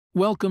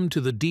Welcome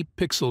to the Deep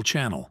Pixel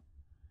channel.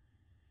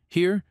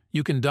 Here,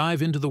 you can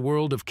dive into the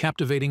world of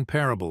captivating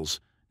parables,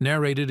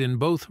 narrated in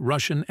both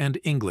Russian and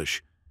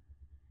English.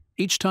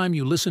 Each time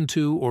you listen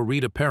to or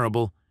read a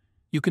parable,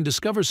 you can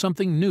discover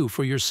something new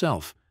for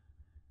yourself.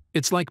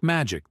 It's like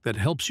magic that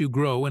helps you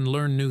grow and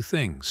learn new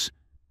things.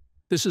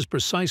 This is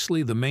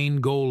precisely the main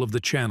goal of the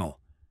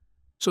channel,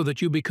 so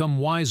that you become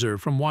wiser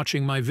from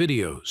watching my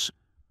videos.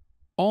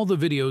 All the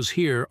videos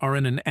here are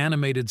in an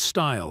animated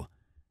style,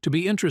 to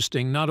be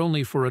interesting not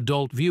only for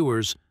adult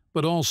viewers,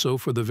 but also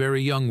for the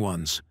very young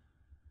ones.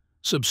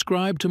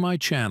 Subscribe to my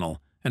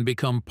channel and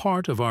become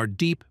part of our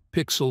Deep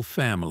Pixel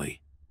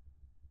family.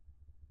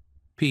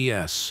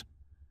 P.S.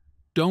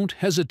 Don't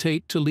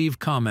hesitate to leave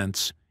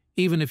comments,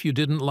 even if you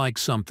didn't like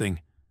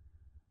something.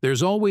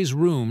 There's always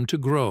room to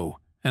grow,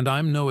 and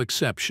I'm no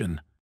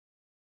exception.